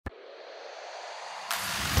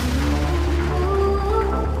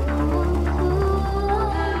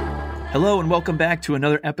Hello and welcome back to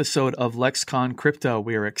another episode of Lexicon Crypto.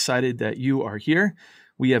 We are excited that you are here.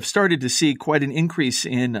 We have started to see quite an increase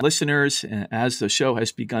in listeners as the show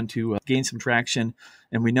has begun to gain some traction.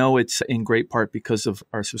 And we know it's in great part because of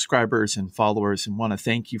our subscribers and followers, and want to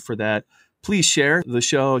thank you for that. Please share the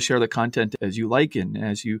show, share the content as you like and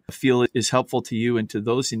as you feel it is helpful to you and to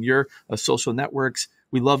those in your social networks.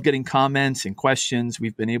 We love getting comments and questions.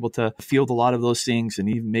 We've been able to field a lot of those things and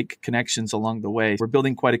even make connections along the way. We're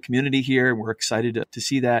building quite a community here. We're excited to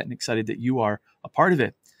see that and excited that you are a part of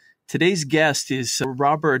it. Today's guest is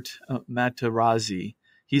Robert Materazzi.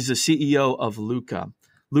 He's the CEO of Lukka.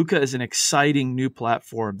 Lukka is an exciting new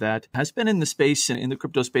platform that has been in the space and in the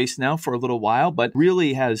crypto space now for a little while, but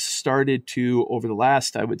really has started to, over the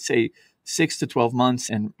last, I would say, 6 to 12 months,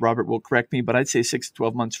 and Robert will correct me, but I'd say 6 to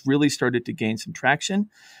 12 months really started to gain some traction.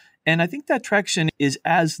 And I think that traction is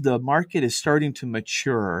as the market is starting to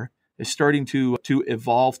mature, is starting to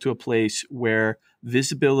evolve to a place where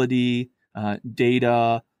visibility,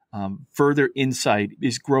 data, further insight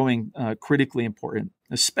is growing critically important,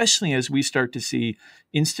 especially as we start to see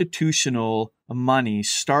institutional money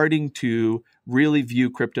starting to really view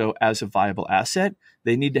crypto as a viable asset.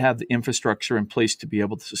 They need to have the infrastructure in place to be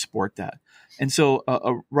able to support that. And so,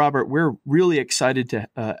 Robert, we're really excited to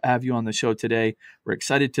have you on the show today. We're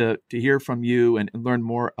excited to hear from you and learn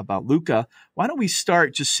more about Lukka. Why don't we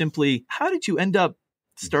start just simply, how did you end up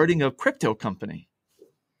starting a crypto company?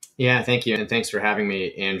 Yeah, thank you. And thanks for having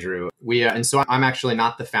me, Andrew. And so I'm actually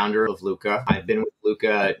not the founder of Lukka. I've been with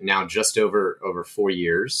Lukka now just over 4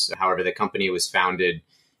 years. However, the company was founded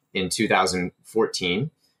in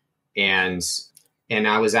 2014. And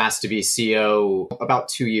I was asked to be CEO about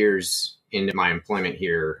 2 years into my employment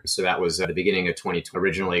here. So that was at the beginning of 2020,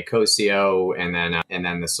 originally co-CEO and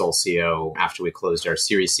then the sole CEO after we closed our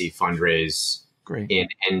Series C fundraise in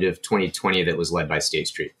end of 2020 that was led by State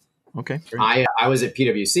Street. Okay. I was at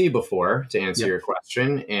PwC before, to answer your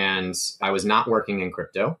question, and I was not working in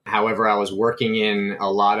crypto. However, I was working in a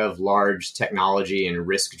lot of large technology and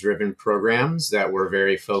risk-driven programs that were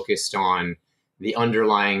very focused on the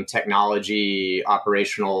underlying technology,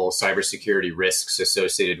 operational cybersecurity risks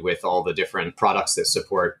associated with all the different products that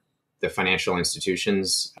support the financial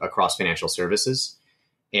institutions across financial services.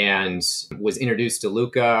 And was introduced to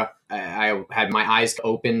Lukka. I had my eyes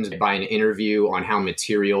opened by an interview on how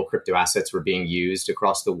material crypto assets were being used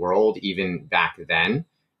across the world, even back then,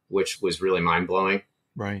 which was really mind-blowing.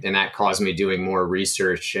 Right. And that caused me doing more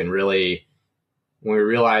research. And really, when we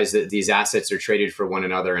realized that these assets are traded for one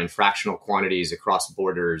another in fractional quantities across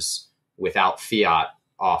borders without fiat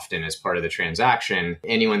often as part of the transaction,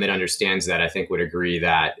 anyone that understands that, I think, would agree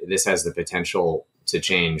that this has the potential to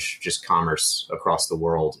change just commerce across the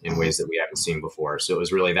world in ways that we haven't seen before. So it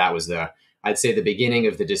was really, that was I'd say the beginning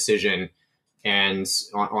of the decision and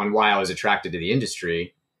on why I was attracted to the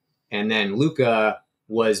industry. And then Lukka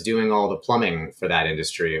was doing all the plumbing for that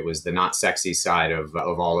industry. It was the not sexy side of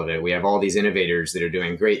all of it. We have all these innovators that are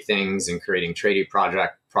doing great things and creating trading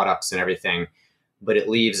products and everything, but it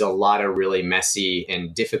leaves a lot of really messy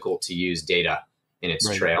and difficult to use data in its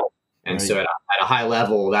trail. And so at a high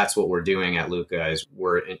level, that's what we're doing at Lukka, is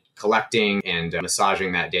we're collecting and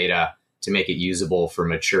massaging that data to make it usable for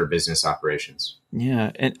mature business operations.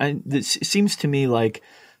 Yeah. And it seems to me like,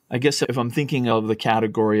 I guess if I'm thinking of the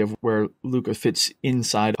category of where Lukka fits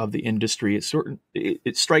inside of the industry,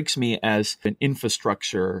 it strikes me as an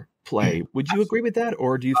infrastructure play. Would you agree with that?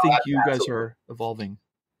 Or do you think you guys are evolving?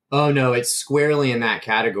 Oh, no, it's squarely in that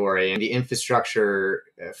category. And the infrastructure,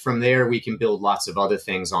 from there, we can build lots of other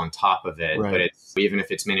things on top of it. Right. But even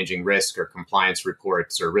if it's managing risk or compliance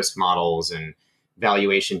reports or risk models and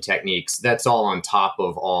valuation techniques, that's all on top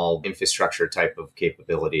of all infrastructure type of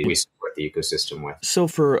capability we support the ecosystem with. So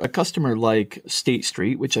for a customer like State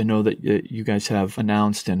Street, which I know that you guys have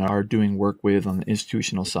announced and are doing work with on the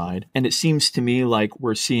institutional side, and it seems to me like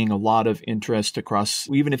we're seeing a lot of interest across,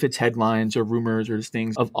 even if it's headlines or rumors or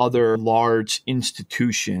things, of other large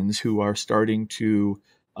institutions who are starting to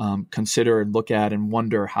consider and look at and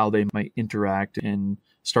wonder how they might interact and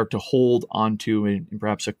start to hold onto, in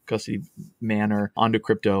perhaps a custody manner, onto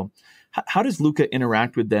crypto. How does Lukka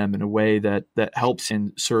interact with them in a way that helps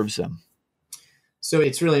and serves them? So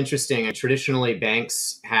it's really interesting. Traditionally,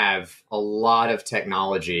 banks have a lot of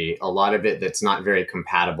technology, a lot of it that's not very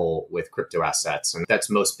compatible with crypto assets. And that's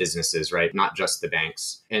most businesses, right? Not just the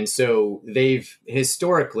banks. And so they've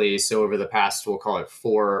historically, so over the past, we'll call it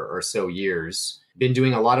 4 or so years, been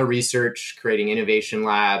doing a lot of research, creating innovation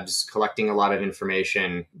labs, collecting a lot of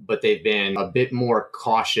information, but they've been a bit more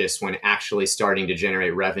cautious when actually starting to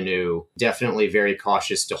generate revenue, definitely very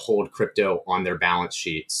cautious to hold crypto on their balance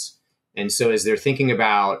sheets. And so as they're thinking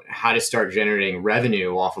about how to start generating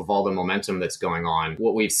revenue off of all the momentum that's going on,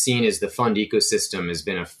 what we've seen is the fund ecosystem has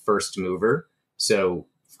been a first mover. So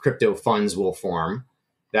crypto funds will form.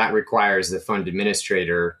 That requires the fund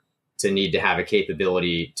administrator to need to have a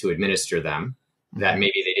capability to administer them that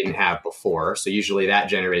maybe they didn't have before. So usually that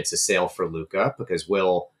generates a sale for Lukka, because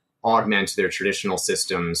we'll augment their traditional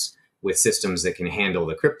systems with systems that can handle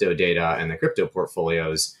the crypto data and the crypto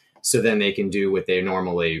portfolios. So then they can do what they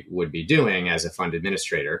normally would be doing as a fund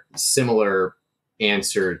administrator. Similar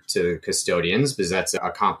answer to custodians, because that's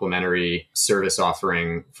a complementary service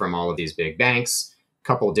offering from all of these big banks.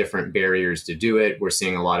 Couple different barriers to do it. We're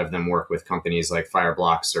seeing a lot of them work with companies like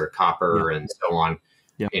Fireblocks or Copper and so on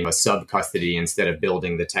in a sub-custody instead of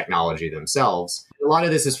building the technology themselves. A lot of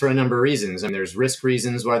this is for a number of reasons. And there's risk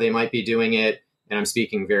reasons why they might be doing it. And I'm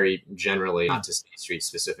speaking very generally, not to State Street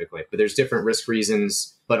specifically, but there's different risk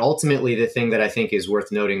reasons. But ultimately, the thing that I think is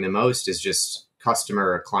worth noting the most is just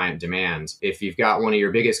customer or client demand. If you've got one of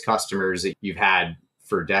your biggest customers that you've had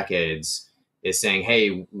for decades is saying,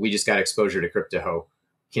 hey, we just got exposure to crypto,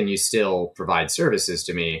 can you still provide services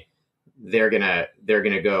to me? They're gonna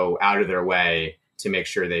go out of their way to make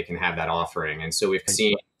sure they can have that offering. And so we've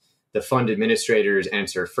seen the fund administrators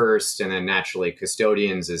enter first, and then naturally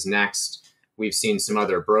custodians is next. We've seen some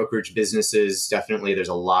other brokerage businesses. Definitely, there's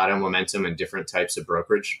a lot of momentum in different types of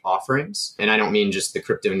brokerage offerings. And I don't mean just the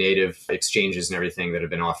crypto native exchanges and everything that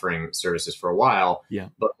have been offering services for a while,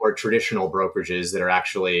 but more traditional brokerages that are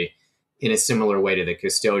actually in a similar way to the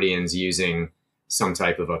custodians using some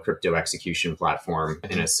type of a crypto execution platform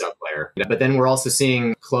in a sub-layer. But then we're also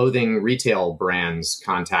seeing clothing retail brands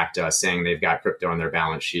contact us saying they've got crypto on their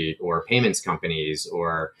balance sheet, or payments companies,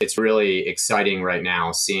 or it's really exciting right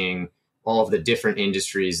now seeing all of the different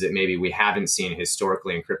industries that maybe we haven't seen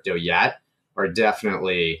historically in crypto yet are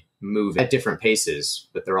definitely moving at different paces,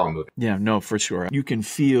 but they're all moving. Yeah, no, for sure. You can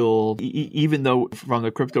feel, even though from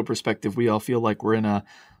the crypto perspective, we all feel like we're in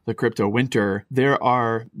the crypto winter, there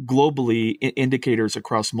are globally indicators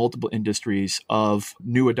across multiple industries of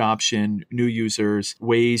new adoption, new users,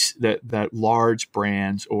 ways that large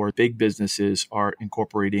brands or big businesses are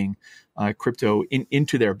incorporating crypto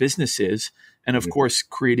into their businesses. And of course,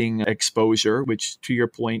 creating exposure, which to your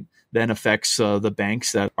point, then affects the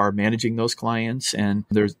banks that are managing those clients. And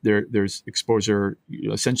there's exposure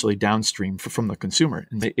essentially downstream from the consumer.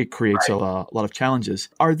 And it creates a lot of challenges.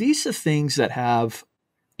 Are these the things that have,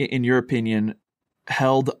 in your opinion,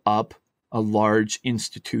 held up a large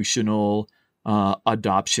institutional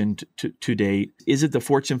adoption to date? Is it the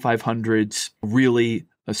Fortune 500s really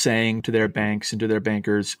saying to their banks and to their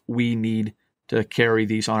bankers, we need to carry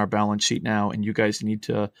these on our balance sheet now, and you guys need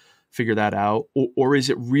to figure that out? Or is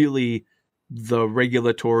it really the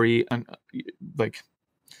regulatory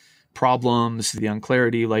problems, the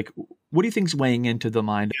unclarity? What do you think is weighing into the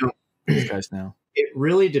mind of these guys now? It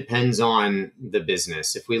really depends on the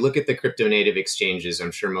business. If we look at the crypto native exchanges,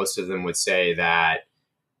 I'm sure most of them would say that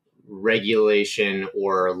regulation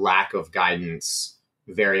or lack of guidance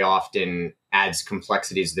very often adds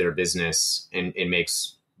complexities to their business and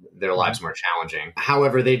makes their lives more challenging.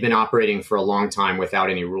 However, they've been operating for a long time without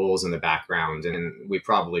any rules in the background. And we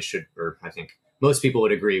probably should, or I think most people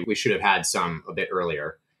would agree, we should have had some a bit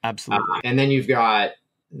earlier. Absolutely. And then you've got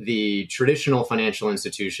the traditional financial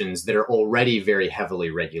institutions that are already very heavily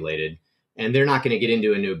regulated, and they're not going to get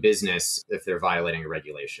into a new business if they're violating a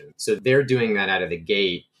regulation. So they're doing that out of the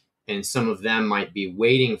gate. And some of them might be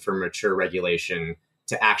waiting for mature regulation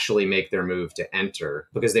to actually make their move to enter,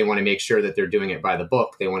 because they want to make sure that they're doing it by the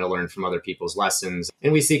book. They want to learn from other people's lessons.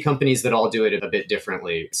 And we see companies that all do it a bit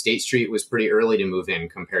differently. State Street was pretty early to move in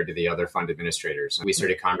compared to the other fund administrators. We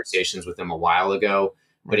started conversations with them a while ago,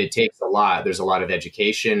 but it takes a lot. There's a lot of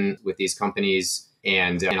education with these companies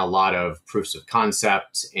and a lot of proofs of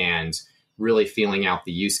concept and really feeling out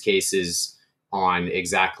the use cases on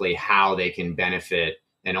exactly how they can benefit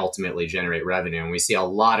and ultimately generate revenue. And we see a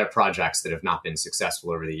lot of projects that have not been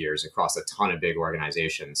successful over the years across a ton of big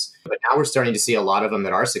organizations. But now we're starting to see a lot of them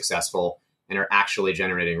that are successful and are actually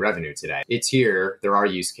generating revenue today. It's here. There are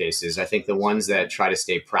use cases. I think the ones that try to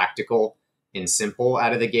stay practical and simple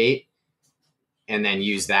out of the gate and then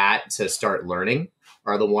use that to start learning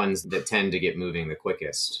are the ones that tend to get moving the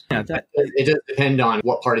quickest. Yeah, it does depend on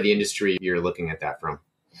what part of the industry you're looking at that from.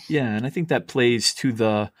 Yeah, and I think that plays to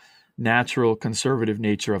the natural conservative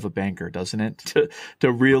nature of a banker, doesn't it?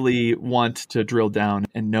 To really want to drill down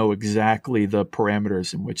and know exactly the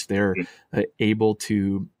parameters in which they're able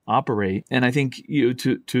to operate. And I think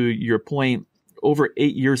to your point, over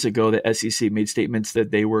 8 years ago, the SEC made statements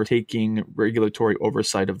that they were taking regulatory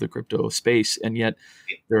oversight of the crypto space. And yet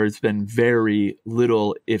there has been very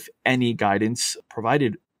little, if any, guidance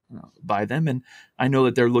provided by them. And I know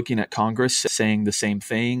that they're looking at Congress saying the same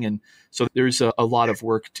thing. And so there's a lot of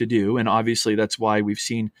work to do. And obviously, that's why we've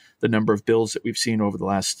seen the number of bills that we've seen over the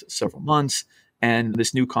last several months. And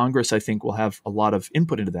this new Congress, I think, will have a lot of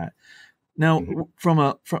input into that. Now, from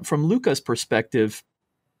Lukka's perspective,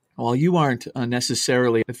 while you aren't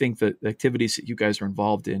necessarily, I think the activities that you guys are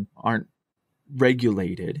involved in aren't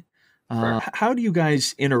regulated. Right. How do you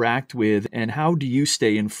guys interact with and how do you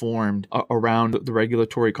stay informed around the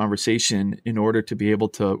regulatory conversation in order to be able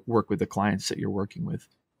to work with the clients that you're working with?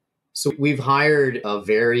 So we've hired a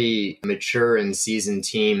very mature and seasoned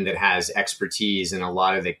team that has expertise in a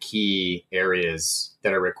lot of the key areas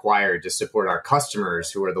that are required to support our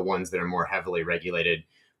customers, who are the ones that are more heavily regulated.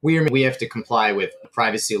 We have to comply with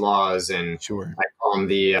privacy laws and sure. I call them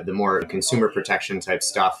the more consumer protection type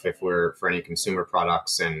stuff if we're for any consumer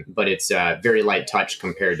products. But it's very light touch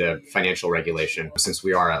compared to financial regulation since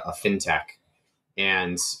we are a fintech.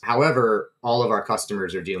 And however, all of our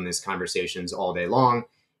customers are dealing with these conversations all day long.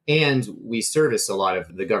 And we service a lot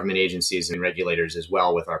of the government agencies and regulators as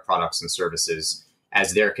well with our products and services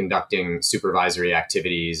as they're conducting supervisory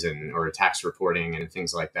activities or tax reporting and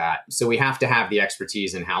things like that. So we have to have the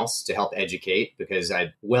expertise in-house to help educate because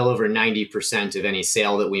well over 90% of any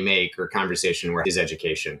sale that we make or conversation is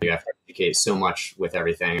education. You have to educate so much with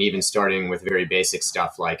everything, even starting with very basic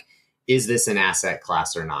stuff like, is this an asset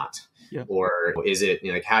class or not? Yep. Or is it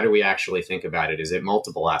how do we actually think about it? Is it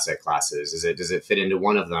multiple asset classes? Does it fit into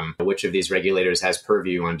one of them? Which of these regulators has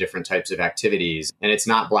purview on different types of activities? And it's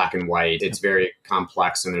not black and white. It's very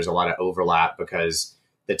complex and there's a lot of overlap because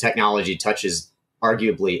the technology touches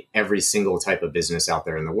arguably every single type of business out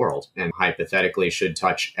there in the world and hypothetically should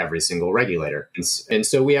touch every single regulator. And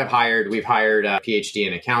so we've hired a PhD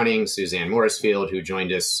in accounting, Suzanne Morrisfield, who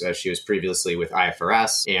joined us. She was previously with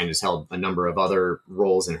IFRS and has held a number of other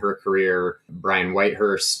roles in her career. Brian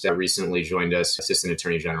Whitehurst recently joined us, Assistant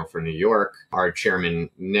Attorney General for New York. Our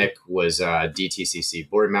chairman, Nick, was a DTCC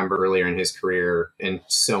board member earlier in his career and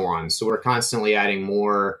so on. So we're constantly adding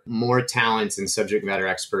more talents and subject matter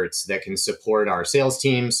experts that can support our sales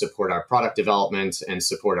team, support our product development, and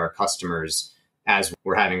support our customers as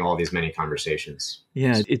we're having all these many conversations.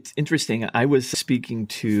 Yeah, it's interesting. I was speaking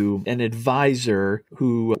to an advisor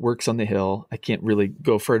who works on the Hill. I can't really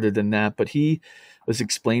go further than that, but he was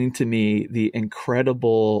explaining to me the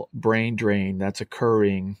incredible brain drain that's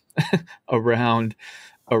occurring around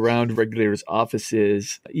regulators'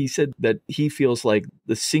 offices. He said that he feels like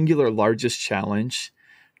the singular largest challenge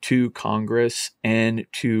to Congress and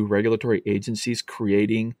to regulatory agencies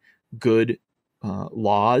creating good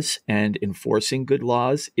laws and enforcing good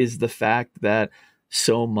laws is the fact that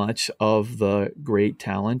so much of the great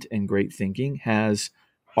talent and great thinking has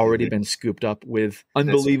already been scooped up with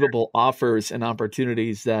unbelievable offers and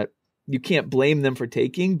opportunities that you can't blame them for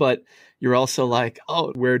taking, but you're also like,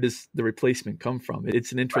 oh, where does the replacement come from?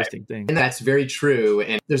 It's an interesting thing. And that's very true.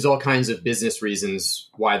 And there's all kinds of business reasons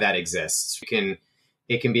why that exists.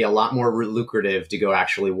 It can be a lot more lucrative to go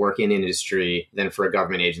actually work in industry than for a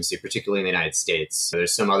government agency, particularly in the United States. So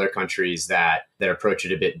there's some other countries that approach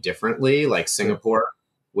it a bit differently, like Singapore,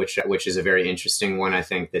 which is a very interesting one, I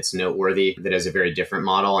think, that's noteworthy, that has a very different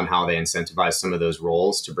model on how they incentivize some of those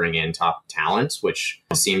roles to bring in top talent, which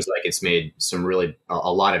seems like it's made some really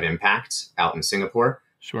a lot of impact out in Singapore.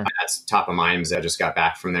 Sure. That's top of mind because I just got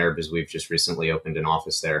back from there because we've just recently opened an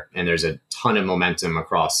office there. And there's a ton of momentum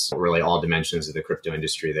across really all dimensions of the crypto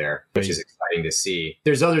industry there, which is exciting to see.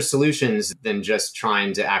 There's other solutions than just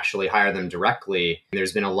trying to actually hire them directly.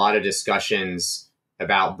 There's been a lot of discussions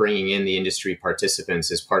about bringing in the industry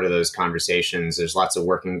participants as part of those conversations. There's lots of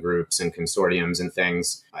working groups and consortiums and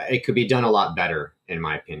things. It could be done a lot better, in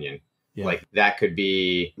my opinion. Yeah. Like that could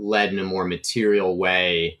be led in a more material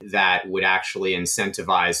way that would actually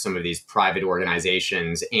incentivize some of these private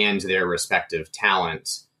organizations and their respective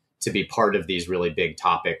talent to be part of these really big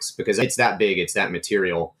topics because it's that big, it's that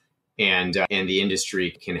material, and the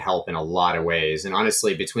industry can help in a lot of ways. And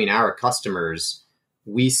honestly, between our customers,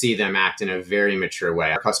 we see them act in a very mature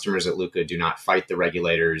way. Our customers at Lukka do not fight the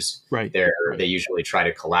regulators. Right. They usually try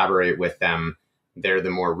to collaborate with them. They're the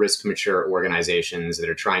more risk mature organizations that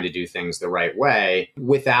are trying to do things the right way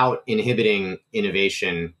without inhibiting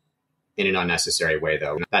innovation in an unnecessary way,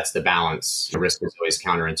 though. That's the balance. The risk is always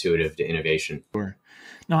counterintuitive to innovation. Sure.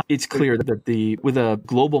 No, it's clear that with a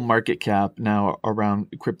global market cap now around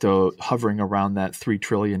crypto hovering around that 3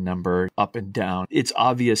 trillion number up and down, it's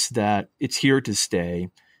obvious that it's here to stay.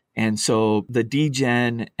 And so the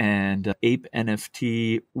DGen and Ape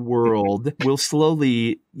NFT world will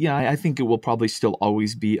slowly, I think it will probably still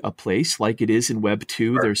always be a place like it is in Web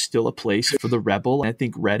 2. Sure. There's still a place for the rebel. I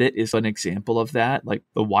think Reddit is an example of that, like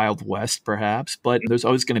the Wild West perhaps, but there's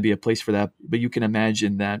always going to be a place for that. But you can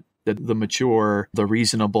imagine that the mature, the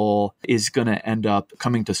reasonable is going to end up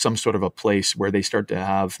coming to some sort of a place where they start to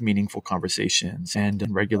have meaningful conversations and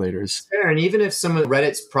regulators. Fair. And even if some of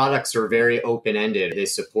Reddit's products are very open-ended, they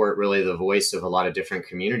support really the voice of a lot of different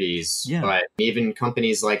communities. Yeah. But even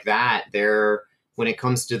companies like that, when it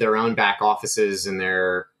comes to their own back offices and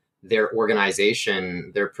their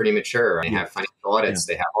organization, they're pretty mature. They have financial audits,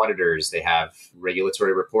 they have auditors, they have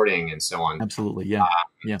regulatory reporting and so on. Absolutely.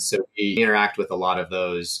 Yeah. So we interact with a lot of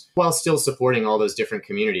those while still supporting all those different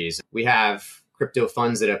communities. We have crypto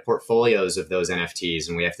funds that have portfolios of those NFTs,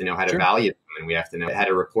 and we have to know how to value them, and we have to know how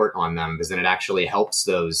to report on them, because then it actually helps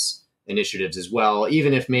those initiatives as well,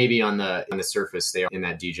 even if maybe on the surface they are in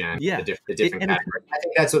that DGen, the different category. I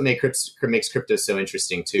think that's what makes crypto so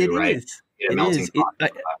interesting too, right? Melting pot of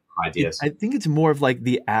ideas. I think it's more of like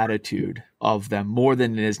the attitude of them more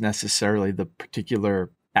than it is necessarily the particular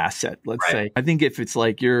asset. Let's say. I think if it's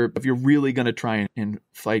like if you're really going to try and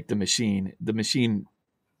fight the machine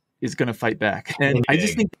is going to fight back. And I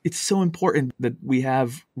just think it's so important that we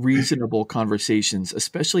have reasonable conversations,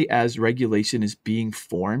 especially as regulation is being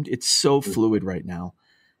formed. It's so fluid right now.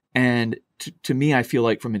 And to me, I feel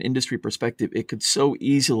like from an industry perspective, it could so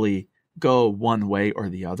easily go one way or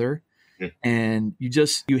the other. And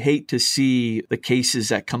you hate to see the cases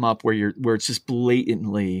that come up where it's just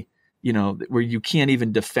blatantly, where you can't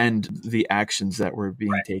even defend the actions that were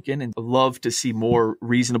being taken. And I love to see more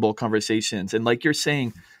reasonable conversations. And like you're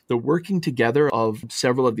saying, the working together of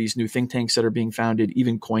several of these new think tanks that are being founded,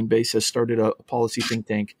 even Coinbase has started a policy think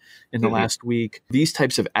tank in the last week. These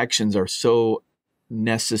types of actions are so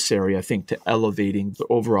necessary, I think, to elevating the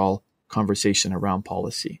overall conversation around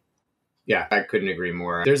policy. Yeah, I couldn't agree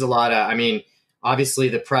more. There's a lot of, obviously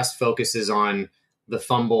the press focuses on the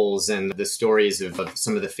fumbles and the stories of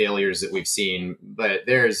some of the failures that we've seen. But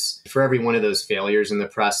for every one of those failures in the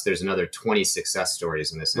press, there's another 20 success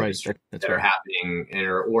stories in this industry that are happening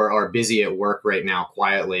or are busy at work right now,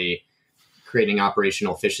 quietly creating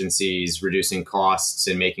operational efficiencies, reducing costs,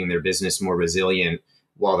 and making their business more resilient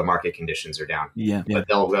while the market conditions are down. But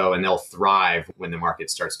they'll go and they'll thrive when the market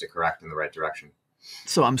starts to correct in the right direction.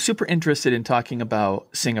 So I'm super interested in talking about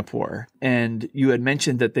Singapore. And you had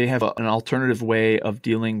mentioned that they have an alternative way of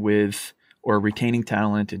dealing with or retaining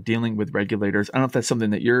talent and dealing with regulators. I don't know if that's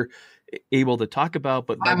something that you're able to talk about,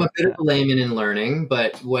 but I'm a bit of a layman in learning,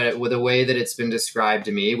 but with the way that it's been described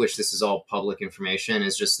to me, which this is all public information,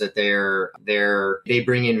 is just that they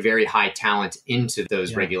bring in very high talent into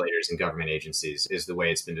those regulators and government agencies is the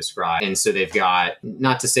way it's been described. And so they've got,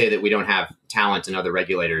 not to say that we don't have talent in other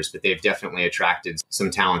regulators, but they've definitely attracted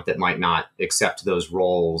some talent that might not accept those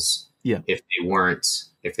roles if they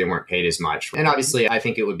weren't paid as much. And obviously, I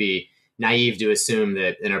think it would be naive to assume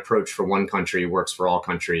that an approach for one country works for all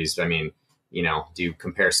countries. I mean, do you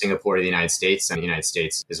compare Singapore to the United States? And the United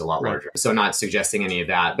States is a lot larger. So not suggesting any of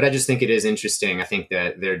that, but I just think it is interesting. I think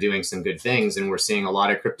that they're doing some good things, and we're seeing a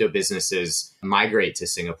lot of crypto businesses migrate to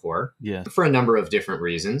Singapore for a number of different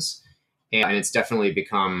reasons. And it's definitely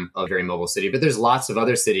become a very mobile city, but there's lots of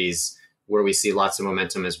other cities where we see lots of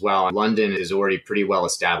momentum as well. London is already pretty well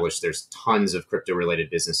established. There's tons of crypto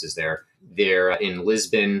related businesses there. They're in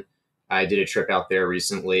Lisbon. I did a trip out there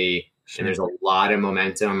recently, and there's a lot of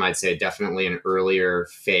momentum. I'd say definitely an earlier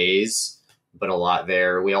phase, but a lot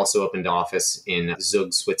there. We also opened office in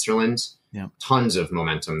Zug, Switzerland. Tons of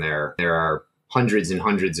momentum there. There are hundreds and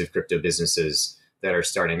hundreds of crypto businesses that are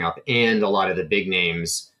starting up, and a lot of the big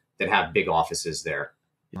names that have big offices there.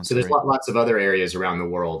 So there's lots of other areas around the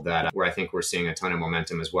world where I think we're seeing a ton of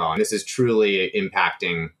momentum as well. And this is truly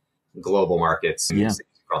impacting global markets.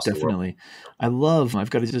 Definitely. I've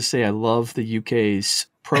got to just say, I love the UK's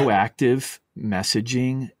proactive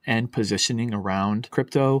messaging and positioning around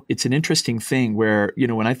crypto. It's an interesting thing where,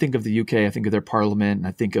 when I think of the UK, I think of their parliament, and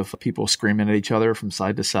I think of people screaming at each other from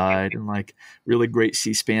side to side and like really great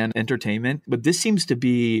C-SPAN entertainment. But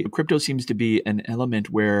crypto seems to be an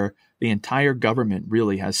element where the entire government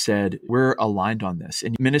really has said, we're aligned on this,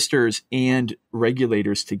 and ministers and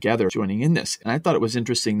regulators together joining in this. And I thought it was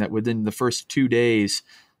interesting that within the first 2 days,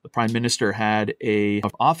 the prime minister had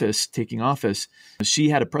taking office. She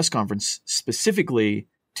had a press conference specifically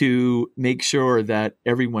to make sure that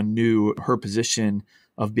everyone knew her position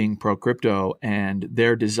of being pro-crypto and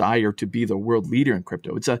their desire to be the world leader in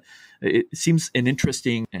crypto. It seems an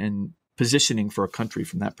interesting and positioning for a country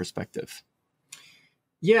from that perspective.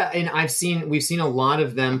 Yeah, and we've seen a lot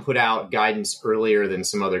of them put out guidance earlier than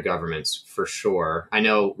some other governments, for sure. I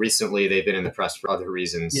know recently they've been in the press for other Yeah.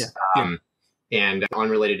 reasons. Yeah. And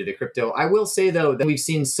unrelated to the crypto. I will say, though, that we've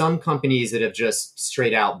seen some companies that have just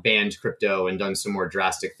straight out banned crypto and done some more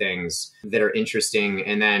drastic things that are interesting.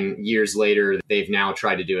 And then years later, they've now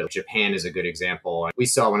tried to do it. Japan is a good example. We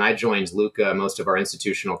saw when I joined Lukka, most of our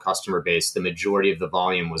institutional customer base, the majority of the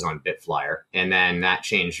volume was on Bitflyer. And then that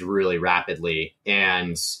changed really rapidly.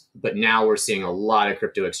 But now we're seeing a lot of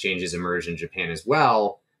crypto exchanges emerge in Japan as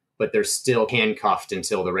well, but they're still handcuffed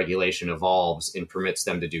until the regulation evolves and permits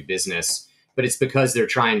them to do business. But it's because they're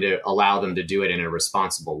trying to allow them to do it in a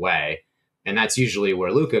responsible way. And that's usually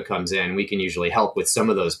where Lukka comes in. We can usually help with some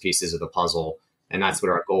of those pieces of the puzzle. And that's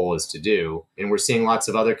what our goal is to do. And we're seeing lots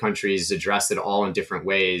of other countries address it all in different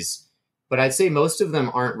ways. But I'd say most of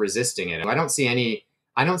them aren't resisting it. I don't see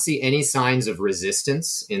any signs of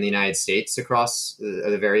resistance in the United States across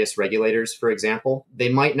the various regulators, for example. They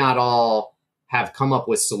might not all have come up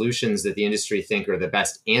with solutions that the industry think are the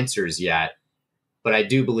best answers yet. But I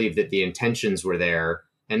do believe that the intentions were there.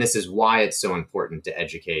 And this is why it's so important to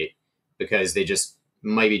educate, because they just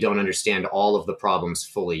maybe don't understand all of the problems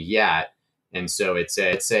fully yet. And so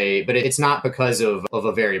but it's not because of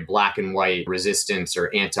a very black and white resistance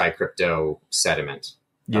or anti-crypto sentiment.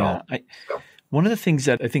 Yeah. One of the things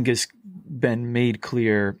that I think has been made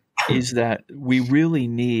clear is that we really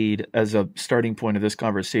need, as a starting point of this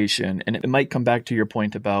conversation, and it might come back to your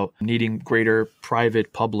point about needing greater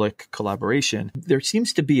private-public collaboration, there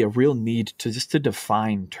seems to be a real need to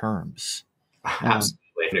define terms. Absolutely,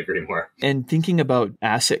 I couldn't agree more. And thinking about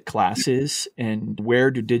asset classes and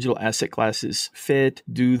where do digital asset classes fit?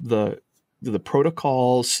 Do the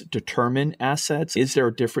protocols determine assets? Is there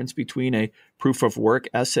a difference between a proof of work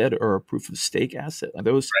asset or a proof of stake asset?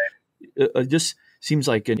 Those just seems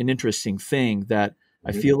like an interesting thing that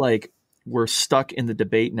I feel like we're stuck in the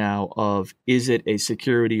debate now of, is it a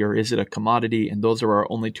security or is it a commodity? And those are our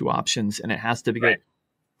only two options. And it has to get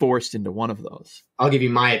forced into one of those. I'll give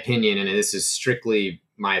you my opinion, and this is strictly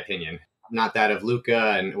my opinion, not that of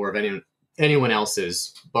Lukka or of anyone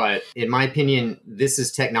else's. But in my opinion, this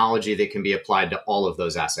is technology that can be applied to all of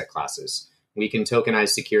those asset classes. We can tokenize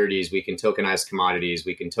securities, we can tokenize commodities,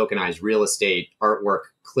 we can tokenize real estate, artwork.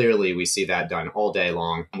 Clearly, we see that done all day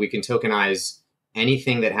long. We can tokenize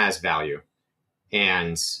anything that has value.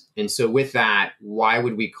 And so with that, why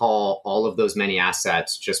would we call all of those many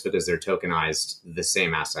assets just because they're tokenized the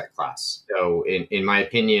same asset class? So in my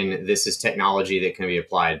opinion, this is technology that can be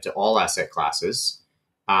applied to all asset classes.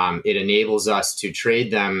 It enables us to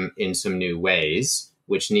trade them in some new ways,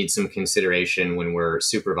 which needs some consideration when we're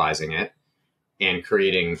supervising it and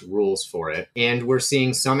creating rules for it. And we're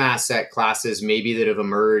seeing some asset classes maybe that have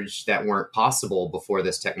emerged that weren't possible before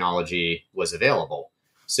this technology was available.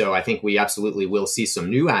 So I think we absolutely will see some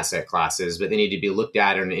new asset classes, but they need to be looked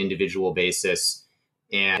at on an individual basis.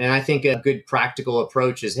 And I think a good practical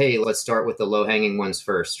approach is, hey, let's start with the low-hanging ones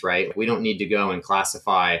first, right? We don't need to go and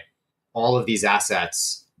classify all of these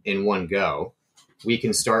assets in one go. We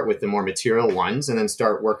can start with the more material ones and then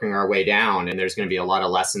start working our way down. And there's going to be a lot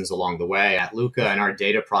of lessons along the way. At Lukka and our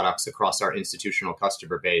data products across our institutional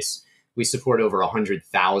customer base, we support over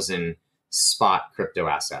 100,000 spot crypto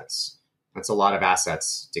assets. That's a lot of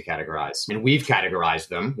assets to categorize. And we've categorized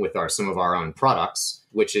them with some of our own products,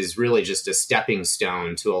 which is really just a stepping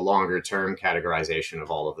stone to a longer term categorization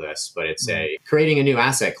of all of this. But it's creating a new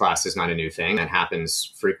asset class is not a new thing. That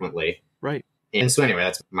happens frequently. Right. And so anyway,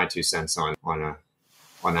 that's my 2 cents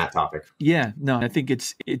on that topic. Yeah, no, I think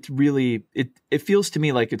it feels to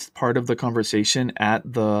me like it's part of the conversation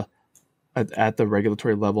at the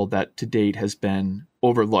regulatory level that to date has been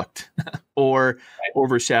overlooked or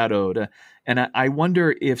overshadowed. And I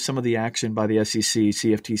wonder if some of the action by the SEC,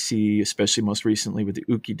 CFTC, especially most recently with the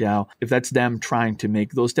Uki DAO, if that's them trying to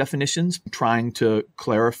make those definitions, trying to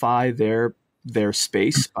clarify their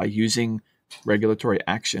space by using regulatory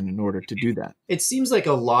action in order to do that. It seems like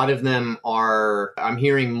a lot of them are, I'm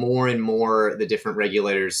hearing more and more the different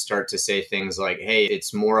regulators start to say things like, hey,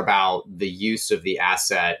 it's more about the use of the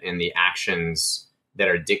asset and the actions that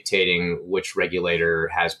are dictating which regulator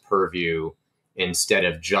has purview instead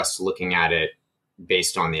of just looking at it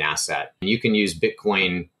based on the asset. You can use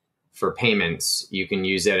Bitcoin for payments. You can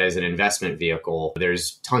use it as an investment vehicle.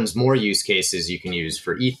 There's tons more use cases you can use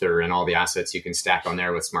for Ether and all the assets you can stack on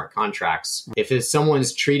there with smart contracts. If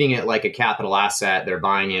someone's treating it like a capital asset, they're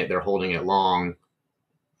buying it, they're holding it long,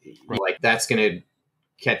 like that's going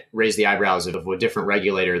to raise the eyebrows of a different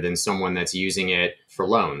regulator than someone that's using it for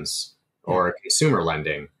loans or consumer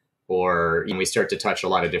lending or we start to touch a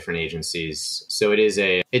lot of different agencies. So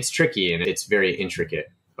it's tricky and it's very intricate.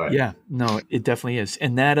 But yeah, no, it definitely is.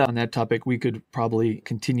 And that on that topic, we could probably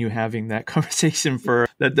continue having that conversation for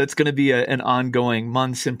that's going to be an ongoing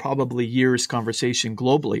months and probably years conversation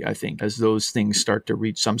globally, I think, as those things start to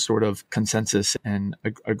reach some sort of consensus and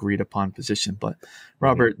agreed upon position. But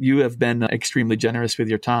Robert, you have been extremely generous with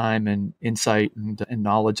your time and insight and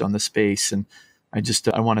knowledge on the space. And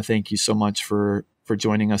I want to thank you so much for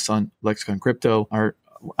joining us on Lexicon Crypto.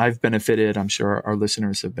 I've benefited. I'm sure our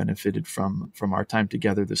listeners have benefited from our time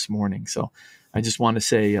together this morning. So I just want to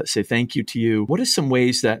say thank you to you. What are some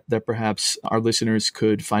ways that perhaps our listeners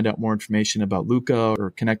could find out more information about Lukka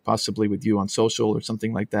or connect possibly with you on social or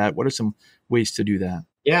something like that? What are some ways to do that?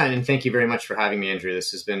 Yeah, and thank you very much for having me, Andrew.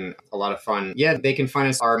 This has been a lot of fun. Yeah, they can find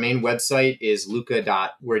us. Our main website is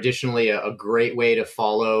Lukka. We're additionally a great way to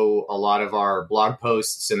follow a lot of our blog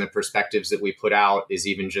posts and the perspectives that we put out is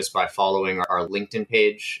even just by following our LinkedIn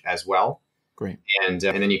page as well. Great. And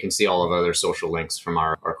then you can see all of other social links from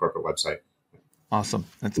our corporate website. Awesome.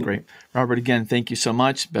 That's great. Robert, again, thank you so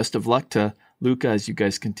much. Best of luck to Lukka as you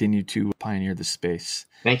guys continue to pioneer the space.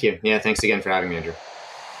 Thank you. Yeah, thanks again for having me, Andrew.